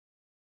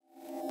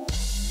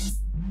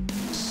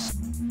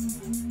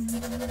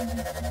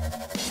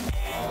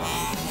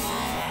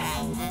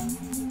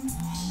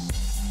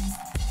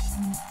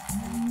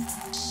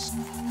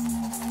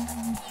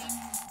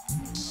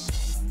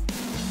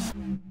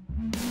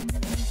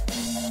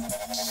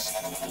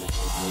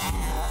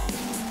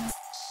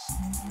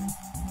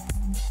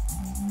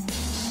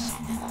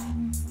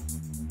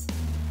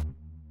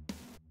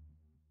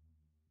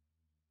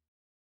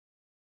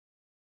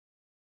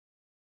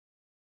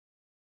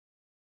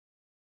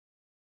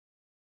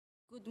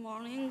Good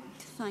morning.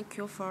 Thank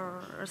you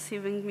for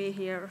receiving me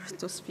here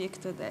to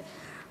speak today.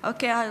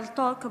 Okay, I'll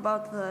talk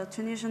about the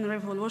Tunisian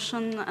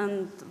revolution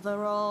and the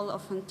role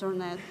of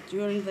internet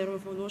during the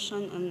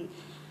revolution and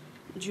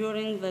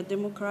during the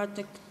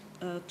democratic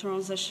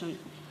transition.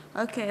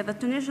 Okay, the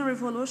Tunisian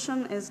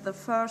revolution is the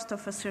first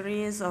of a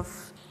series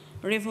of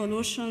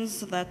revolutions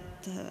that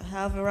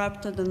have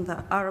erupted in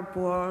the Arab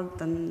world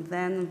and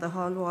then in the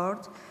whole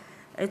world.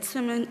 It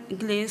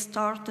seemingly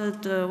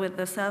started with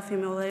the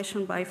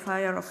self-immolation by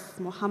fire of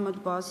Mohamed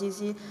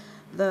Bouazizi,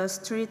 the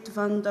street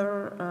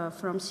vendor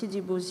from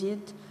Sidi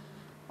Bouzid,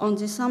 on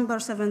December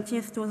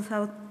 17,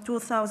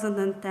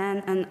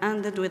 2010, and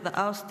ended with the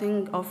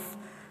ousting of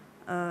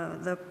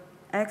the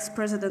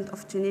ex-president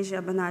of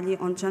Tunisia, Ben Ali,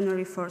 on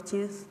January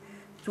 14,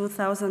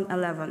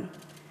 2011.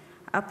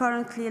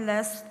 Apparently,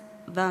 less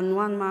than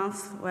 1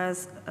 month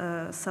was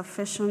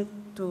sufficient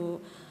to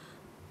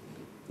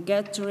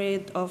get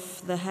rid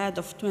of the head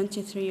of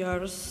 23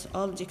 years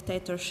old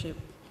dictatorship.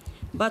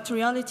 But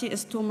reality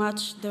is too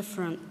much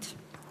different.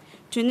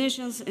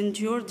 Tunisians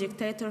endure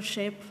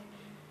dictatorship,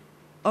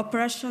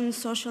 oppression,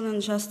 social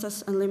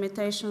injustice, and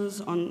limitations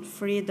on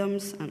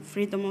freedoms and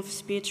freedom of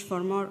speech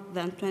for more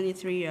than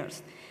 23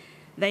 years.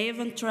 They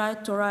even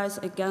tried to rise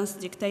against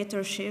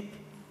dictatorship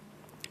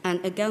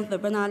and against the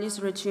Ben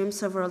Ali's regime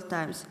several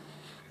times,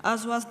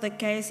 as was the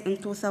case in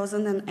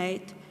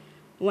 2008,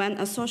 when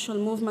a social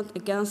movement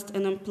against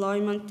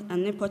unemployment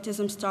and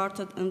nepotism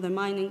started in the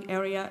mining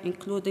area,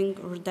 including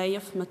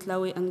Rdaïf,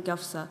 Metlawi, and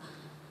Gafsa.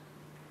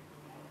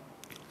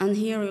 And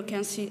here you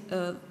can see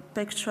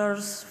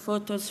pictures,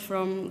 photos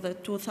from the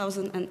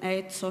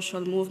 2008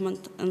 social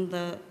movement in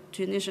the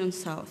Tunisian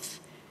south.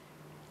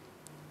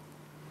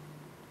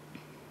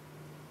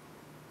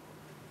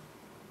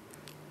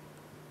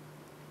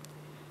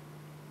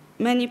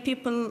 Many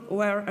people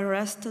were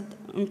arrested,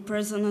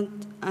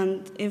 imprisoned,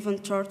 and even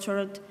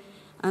tortured,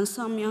 and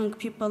some young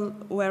people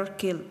were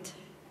killed.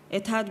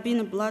 It had been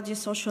a bloody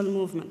social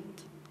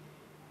movement.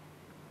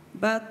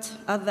 But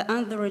at the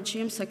end, the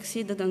regime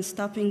succeeded in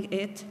stopping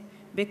it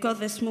because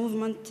this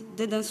movement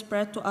didn't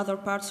spread to other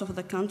parts of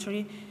the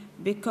country,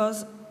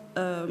 because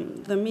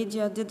the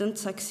media didn't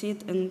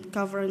succeed in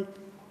covering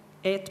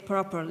it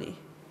properly.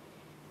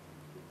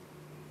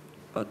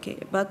 Okay,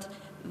 but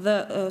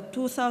the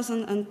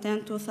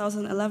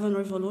 2010-2011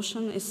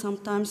 revolution is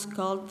sometimes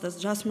called the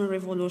Jasmine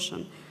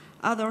Revolution.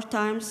 Other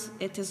times,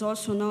 it is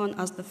also known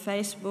as the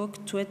Facebook,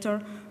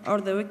 Twitter,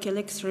 or the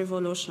WikiLeaks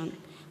revolution.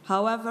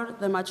 However,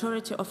 the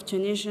majority of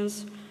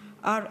Tunisians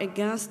are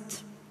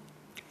against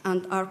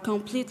and are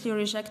completely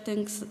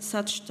rejecting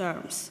such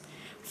terms.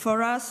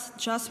 For us,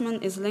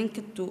 jasmine is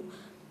linked to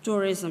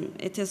tourism.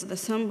 It is the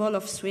symbol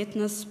of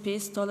sweetness,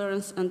 peace,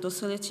 tolerance, and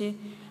docility.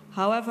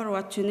 However,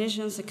 what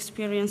Tunisians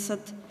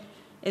experienced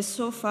is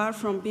so far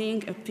from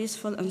being a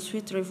peaceful and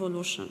sweet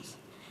revolution.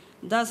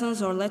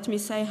 Dozens, or let me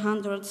say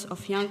hundreds,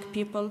 of young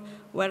people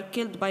were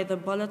killed by the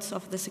bullets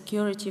of the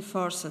security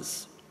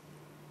forces.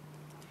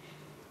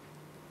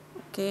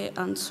 Okay,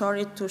 I'm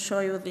sorry to show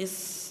you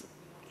these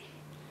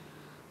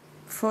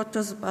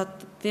photos,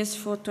 but these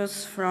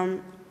photos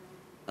from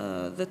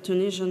the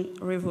Tunisian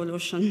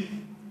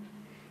revolution,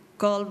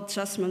 called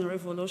Jasmine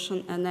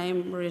Revolution, a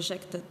name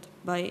rejected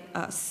by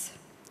us.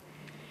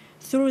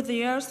 Through the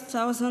years,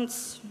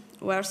 thousands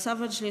were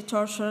savagely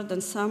tortured,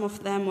 and some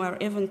of them were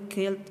even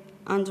killed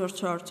under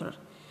torture.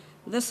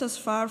 This is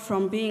far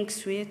from being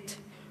sweet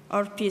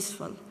or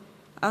peaceful.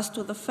 As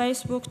to the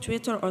Facebook,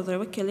 Twitter, or the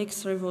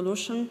WikiLeaks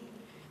revolution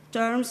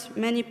terms,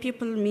 many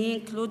people, me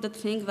included,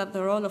 think that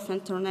the role of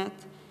internet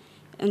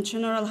in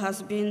general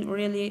has been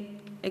really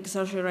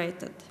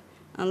exaggerated.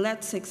 And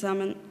let's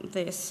examine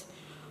this.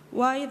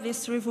 Why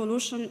this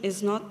revolution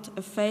is not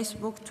a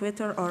Facebook,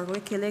 Twitter, or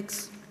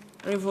WikiLeaks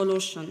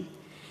revolution.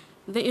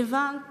 The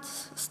event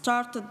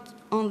started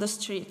on the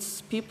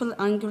streets, people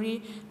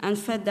angry and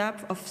fed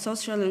up of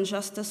social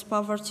injustice,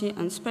 poverty,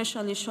 and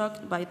especially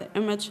shocked by the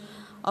image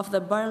of the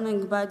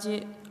burning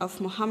body of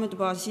Mohamed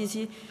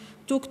Bouazizi,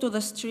 took to the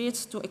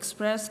streets to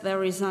express their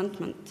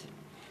resentment.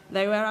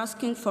 They were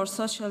asking for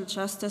social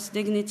justice,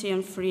 dignity,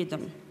 and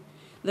freedom.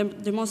 The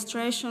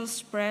demonstrations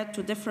spread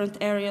to different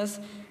areas,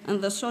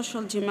 and the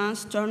social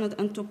demands turned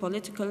into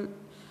political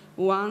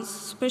ones,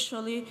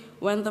 especially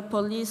when the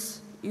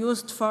police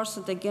used force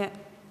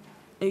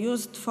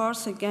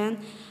again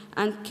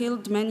and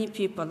killed many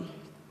people.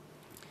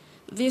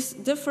 These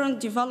different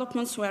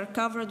developments were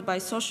covered by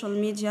social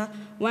media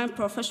when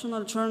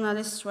professional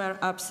journalists were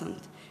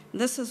absent.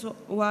 This is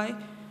why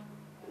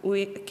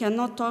we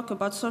cannot talk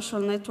about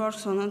social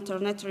networks on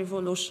internet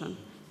revolution.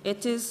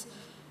 It is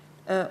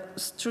a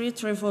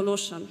street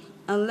revolution,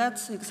 and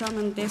let's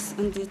examine this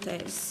in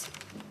details.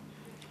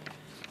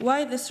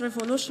 Why this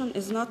revolution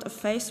is not a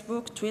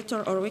Facebook,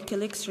 Twitter, or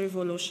WikiLeaks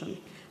revolution.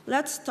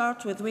 Let's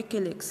start with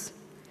WikiLeaks.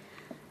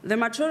 The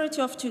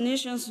majority of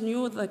Tunisians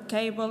knew the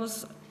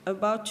cables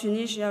about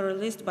Tunisia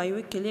released by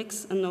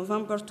WikiLeaks in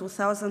November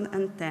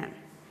 2010.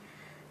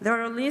 The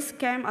release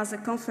came as a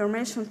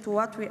confirmation to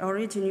what we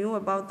already knew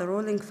about the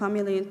ruling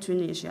family in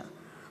Tunisia.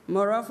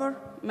 Moreover,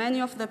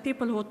 many of the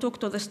people who took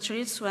to the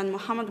streets when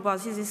Mohamed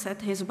Bouazizi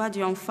set his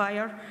body on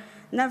fire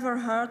never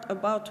heard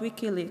about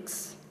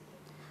WikiLeaks.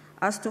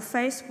 As to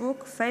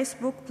Facebook,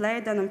 Facebook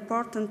played an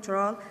important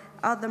role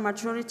as the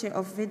majority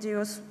of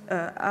videos,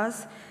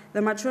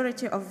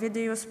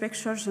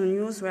 pictures, and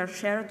news were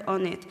shared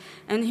on it.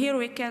 And here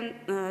we can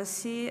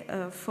see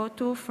a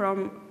photo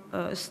from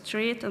a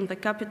street in the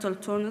capital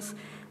Tunis,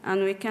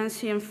 and we can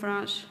see in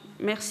French,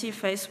 "Merci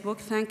Facebook,"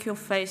 thank you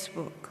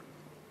Facebook.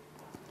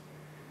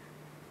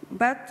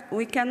 But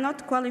we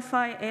cannot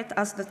qualify it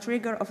as the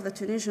trigger of the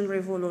Tunisian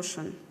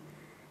revolution.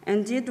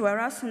 Indeed,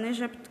 whereas in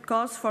Egypt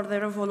calls for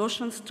the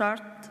revolution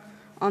start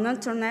on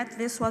internet,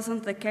 this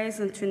wasn't the case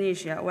in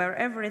Tunisia, where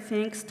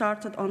everything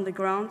started on the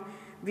ground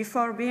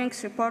before being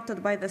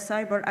supported by the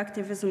cyber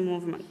activism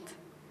movement.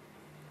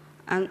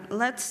 And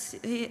let's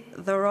see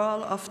the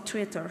role of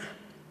Twitter.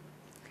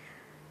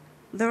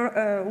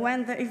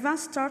 When the event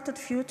started,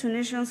 few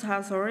Tunisians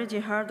have already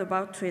heard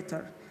about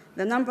Twitter.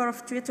 The number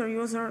of Twitter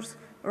users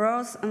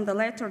rose in the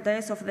later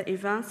days of the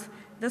events.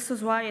 This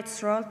is why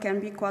its role can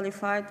be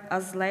qualified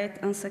as late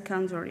and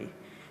secondary.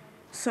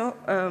 So,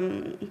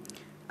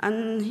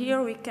 and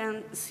here we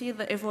can see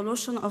the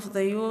evolution of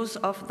the use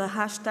of the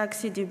hashtag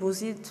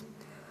 #SidiBouzid.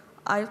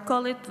 I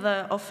call it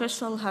the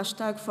official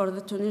hashtag for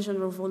the Tunisian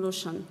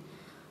revolution.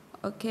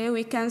 Okay,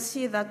 we can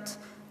see that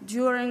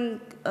during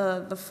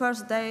the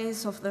first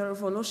days of the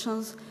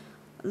revolutions,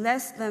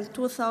 less than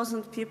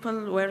 2,000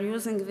 people were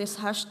using this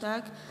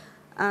hashtag,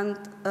 and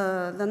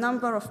the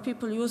number of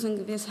people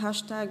using this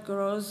hashtag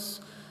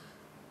grows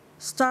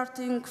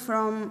starting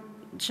from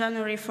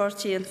January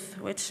 14th,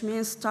 which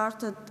means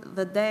started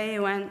the day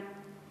when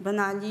Ben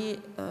Ali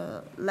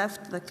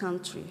left the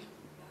country.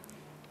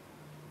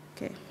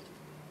 Okay.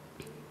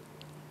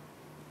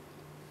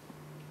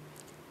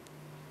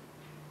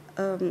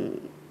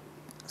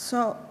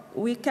 So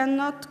we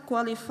cannot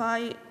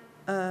qualify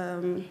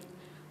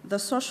the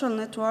social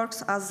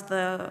networks as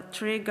the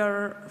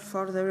trigger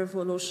for the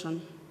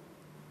revolution.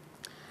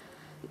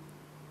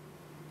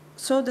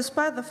 So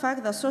despite the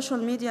fact that social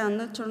media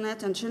and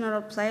internet in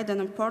general played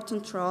an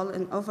important role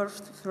in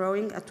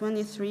overthrowing a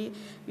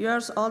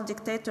 23-year-old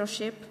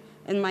dictatorship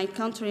in my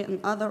country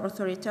and other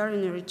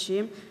authoritarian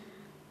regime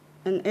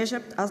in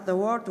Egypt, as the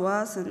world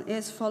was and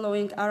is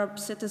following Arab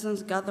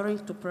citizens gathering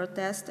to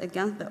protest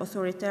against the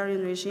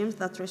authoritarian regimes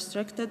that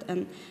restricted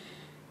and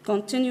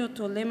continue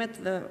to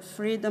limit the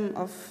freedom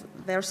of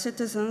their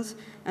citizens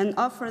and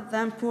offered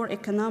them poor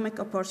economic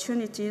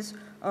opportunities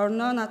or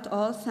none at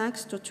all,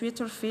 thanks to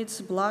Twitter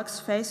feeds,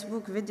 blogs,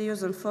 Facebook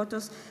videos, and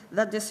photos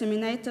that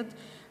disseminated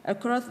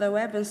across the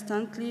web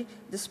instantly,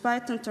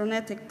 despite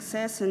internet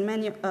access in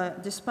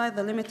despite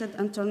the limited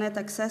internet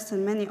access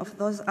in many of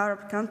those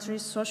Arab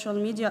countries. Social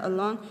media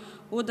alone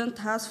wouldn't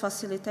have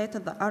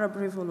facilitated the Arab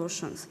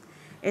revolutions.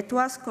 It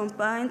was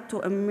combined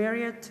to a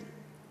myriad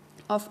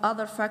of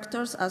other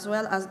factors, as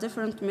well as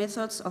different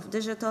methods of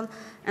digital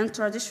and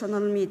traditional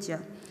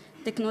media.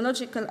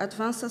 Technological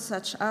advances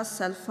such as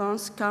cell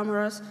phones,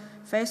 cameras,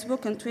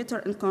 Facebook and Twitter,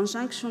 in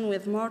conjunction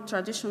with more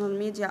traditional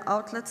media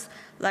outlets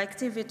like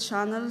TV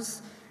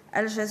channels,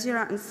 Al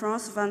Jazeera and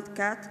France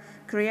 24,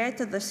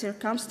 created the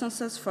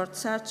circumstances for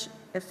such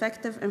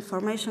effective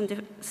information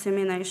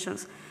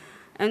disseminations.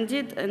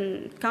 Indeed,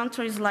 in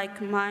countries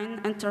like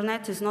mine,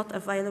 internet is not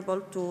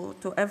available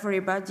to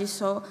everybody,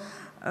 so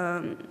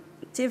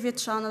TV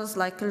channels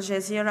like Al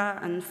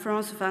Jazeera and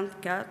France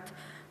 24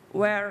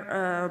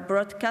 were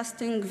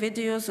broadcasting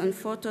videos and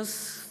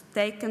photos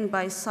taken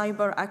by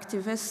cyber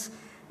activists,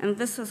 and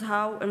this is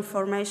how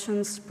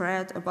information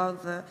spread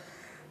about the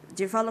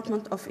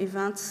development of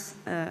events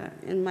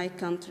in my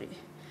country.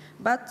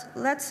 But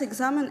let's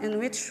examine in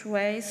which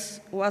ways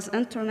was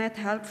internet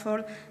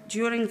helpful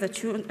during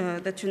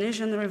the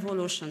Tunisian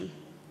revolution.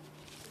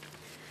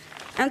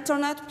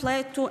 Internet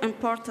played two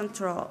important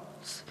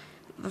roles.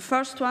 The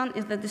first one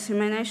is the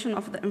dissemination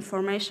of the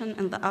information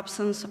in the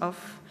absence of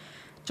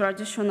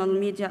traditional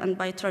media, and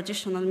by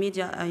traditional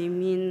media I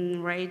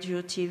mean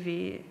radio,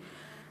 TV,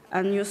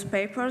 and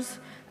newspapers,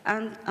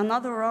 and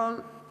another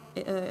role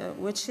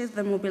which is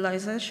the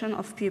mobilization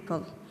of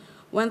people.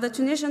 When the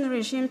Tunisian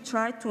regime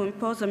tried to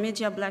impose a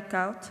media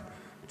blackout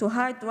to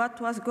hide what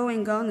was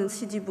going on in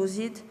Sidi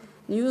Bouzid,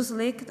 news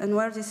leaked and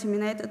were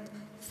disseminated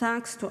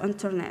thanks to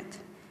internet.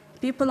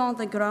 People on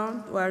the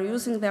ground were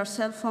using their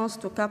cell phones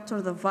to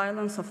capture the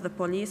violence of the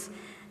police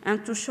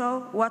and to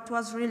show what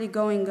was really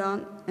going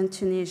on in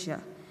Tunisia.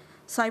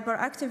 Cyber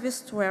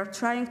activists were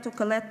trying to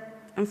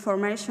collect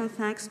information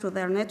thanks to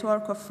their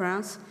network of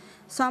friends.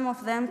 Some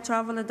of them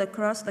traveled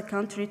across the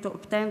country to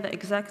obtain the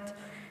exact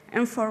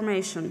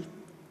information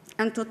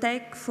and to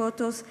take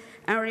photos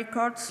and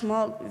record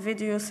small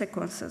video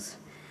sequences.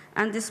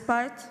 And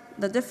despite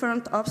the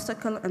different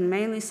obstacles and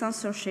mainly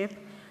censorship,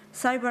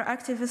 cyber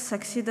activists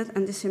succeeded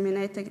in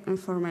disseminating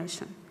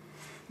information.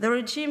 The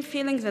regime,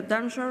 feeling the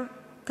danger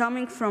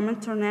coming from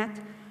internet,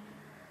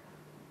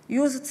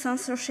 used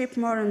censorship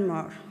more and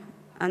more,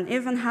 and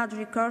even had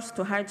recourse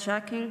to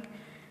hijacking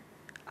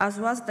as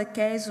was the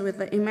case with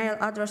the email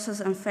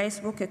addresses and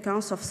Facebook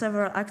accounts of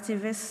several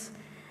activists.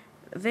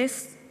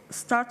 This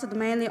started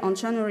mainly on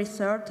January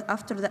 3rd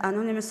after the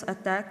anonymous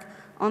attack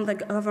on the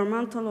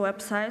governmental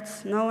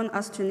websites known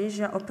as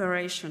Tunisia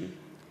Operation.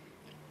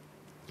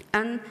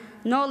 And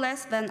no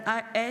less than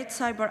 8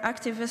 cyber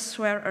activists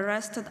were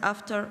arrested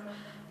after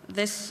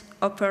this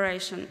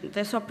operation.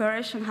 This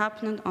operation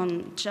happened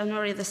on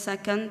January the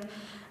 2nd,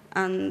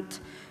 and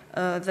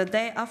the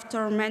day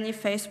after many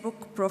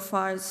Facebook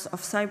profiles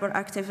of cyber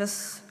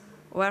activists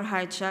were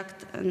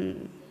hijacked,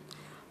 and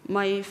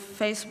my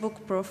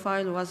Facebook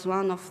profile was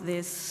one of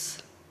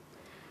these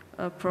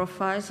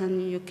profiles,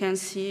 and you can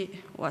see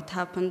what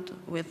happened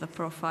with the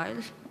profile.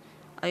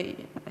 I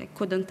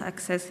couldn't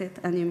access it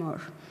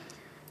anymore.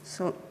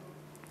 So,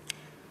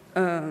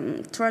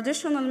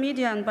 traditional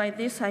media, and by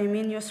this I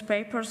mean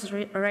newspapers,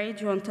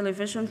 radio, and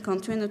television,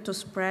 continued to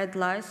spread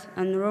lies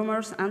and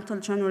rumors until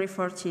January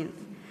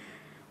 14th.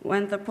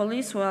 When the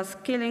police was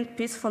killing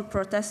peaceful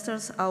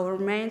protesters, our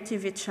main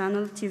TV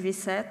channel, TV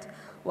Set,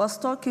 was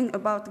talking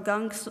about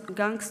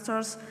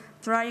gangsters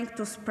trying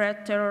to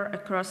spread terror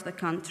across the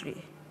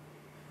country.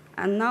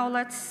 And now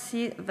let's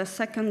see the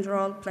second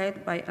role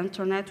played by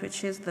internet,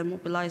 which is the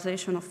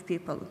mobilization of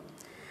people.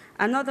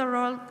 Another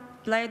role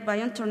played by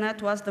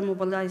internet was the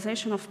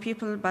mobilization of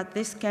people, but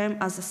this came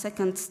as a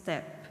second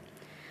step.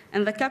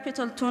 In the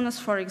capital, Tunis,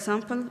 for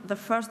example, the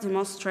first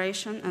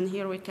demonstration, and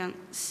here we can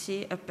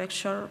see a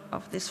picture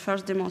of this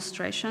first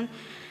demonstration,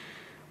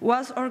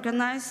 was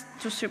organized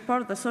to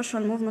support the social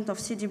movement of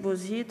Sidi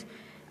Bouzid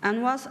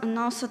and was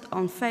announced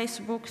on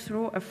Facebook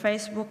through a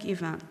Facebook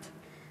event.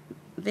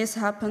 This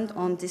happened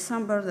on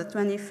December the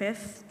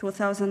 25th,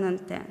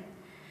 2010.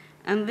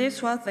 And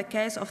this was the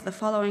case of the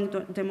following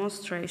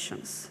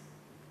demonstrations.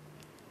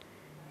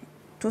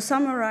 To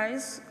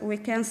summarize, we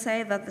can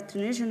say that the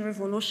Tunisian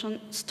revolution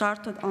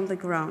started on the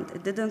ground.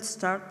 It didn't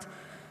start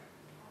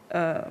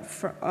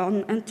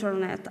on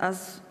internet,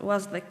 as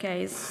was the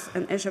case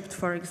in Egypt,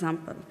 for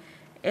example.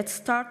 It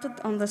started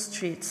on the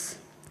streets.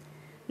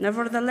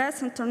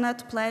 Nevertheless,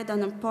 internet played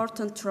an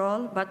important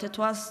role, but it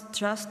was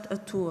just a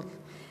tool.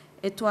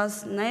 It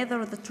was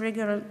neither the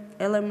trigger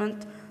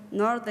element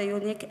nor the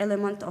unique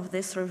element of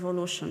this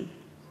revolution.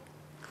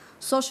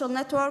 Social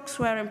networks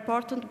were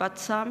important, but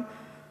some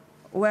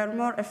were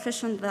more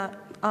efficient than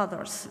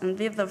others.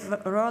 Indeed, the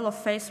role of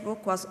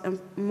Facebook was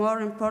more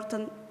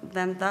important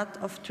than that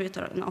of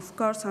Twitter. And of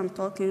course, I'm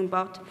talking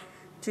about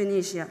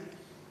Tunisia.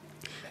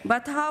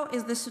 But how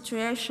is the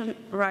situation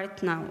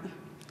right now?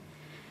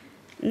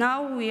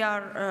 Now we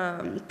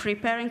are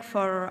preparing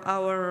for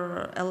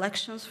our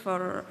elections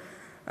for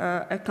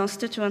a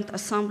constituent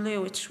assembly,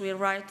 which will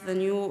write the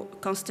new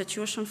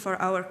constitution for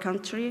our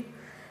country.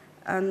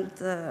 And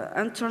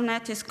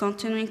internet is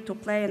continuing to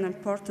play an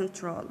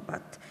important role.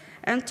 But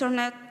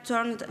internet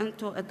turned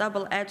into a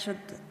double-edged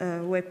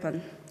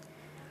weapon.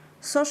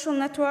 Social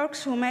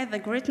networks who made the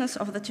greatness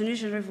of the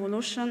Tunisian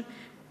revolution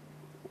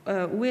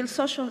will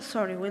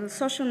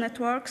social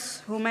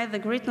networks who made the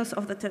greatness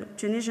of the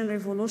Tunisian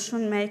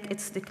revolution make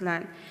its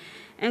decline?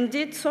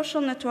 Indeed,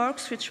 social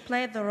networks which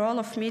played the role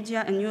of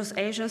media and news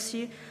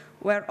agency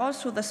were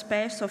also the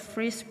space of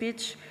free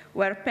speech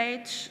where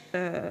page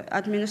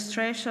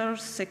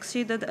administrators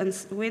succeeded in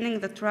winning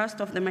the trust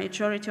of the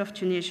majority of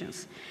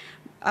Tunisians.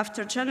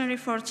 After January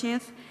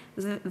 14th,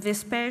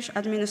 these page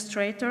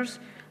administrators,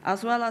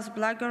 as well as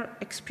bloggers,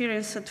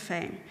 experienced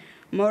fame.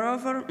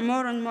 Moreover,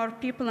 more and more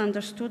people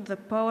understood the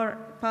power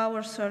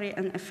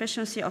and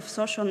efficiency of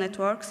social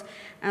networks,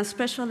 and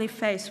especially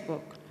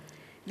Facebook.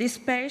 These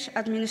page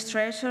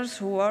administrators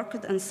who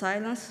worked in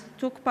silence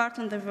took part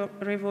in the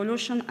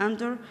revolution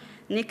under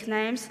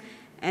nicknames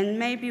and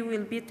maybe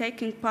will be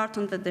taking part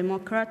in the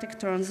democratic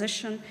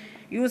transition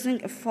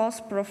using a false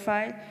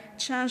profile,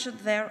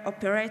 changed their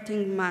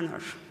operating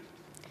manner.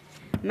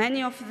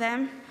 Many of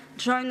them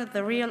joined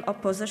the real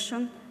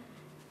opposition,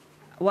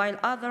 while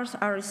others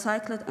are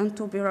recycled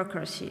into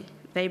bureaucracy.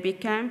 They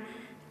became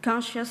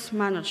conscious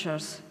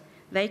managers.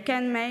 They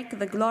can make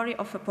the glory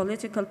of a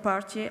political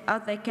party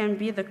as they can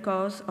be the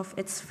cause of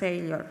its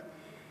failure.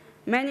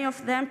 Many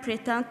of them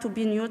pretend to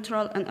be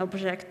neutral and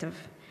objective,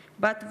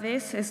 but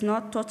this is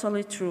not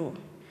totally true.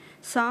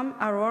 Some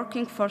are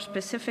working for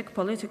specific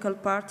political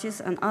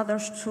parties and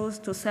others choose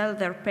to sell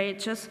their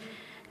pages,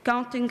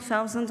 counting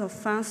thousands of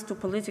fans to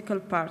political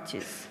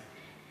parties.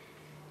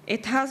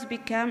 It has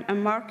become a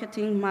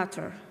marketing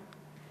matter.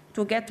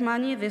 To get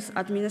money, these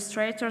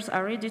administrators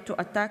are ready to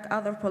attack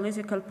other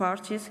political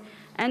parties,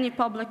 any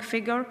public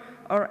figure,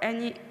 or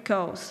any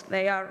cause.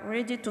 They are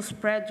ready to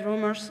spread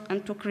rumors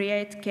and to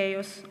create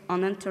chaos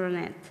on the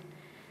internet.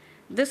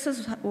 This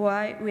is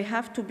why we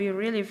have to be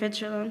really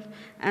vigilant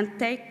and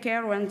take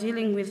care when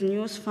dealing with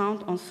news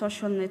found on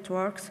social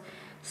networks,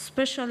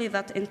 especially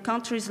that in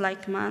countries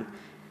like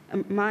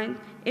mine,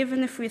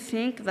 even if we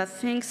think that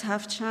things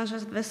have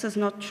changed, this is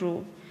not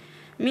true.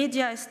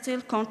 Media is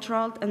still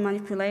controlled and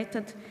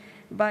manipulated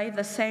by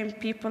the same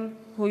people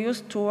who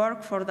used to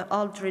work for the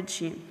old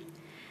regime.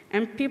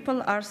 And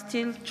people are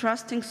still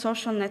trusting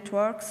social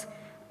networks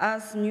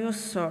as news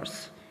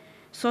source.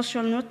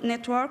 Social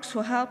networks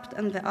who helped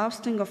in the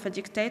ousting of a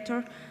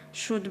dictator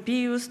should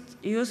be used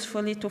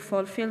usefully to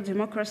fulfill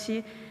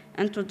democracy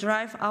and to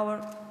drive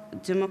our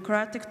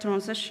democratic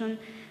transition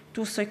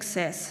to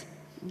success.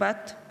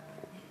 But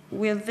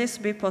will this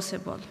be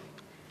possible?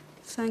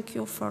 Thank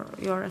you for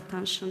your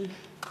attention.